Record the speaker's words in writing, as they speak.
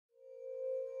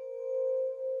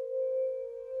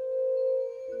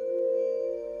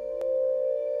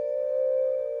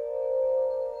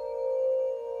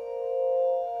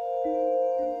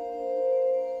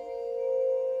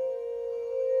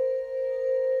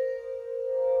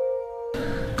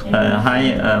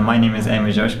Hi, my name is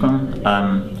Emre Coskun.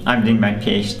 I'm doing my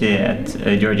PhD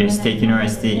at Georgia State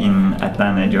University in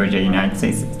Atlanta, Georgia, United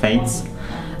States.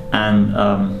 And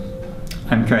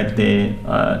I'm currently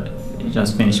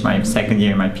just finished my second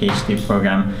year in my PhD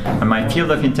program. And my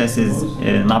field of interest is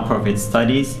nonprofit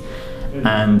studies.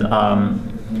 And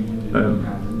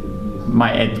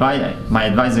my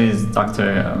advisor is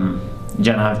Dr.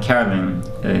 General Carolyn.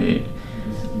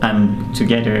 And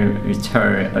together with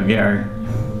her, we are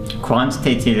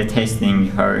quantitatively testing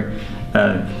her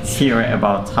theory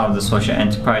about how the social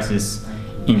enterprises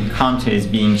in countries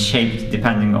being shaped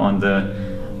depending on the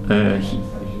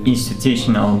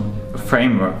institutional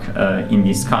framework in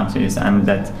these countries, and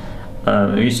that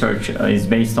research is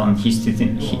based on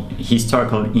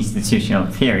historical institutional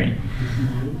theory.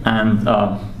 And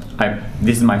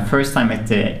this is my first time at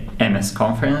the MS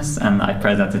conference, and I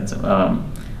presented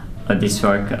this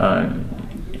work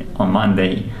on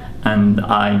Monday, and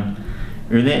I'm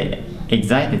really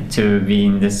excited to be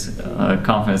in this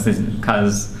conference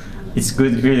because it's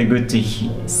really good to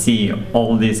see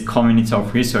all this community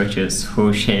of researchers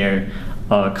who share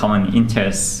common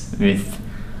interests with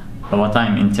what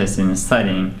I'm interested in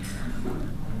studying.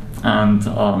 And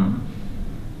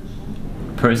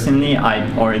personally,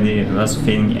 I already was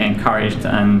feeling encouraged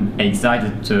and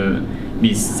excited to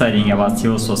be studying about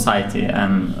civil society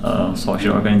and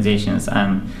social organizations,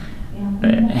 and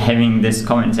having this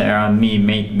community around me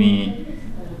made me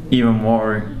even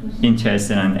more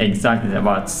interested and excited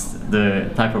about the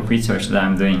type of research that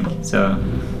I'm doing. So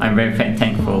I'm very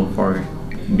thankful for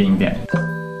being there.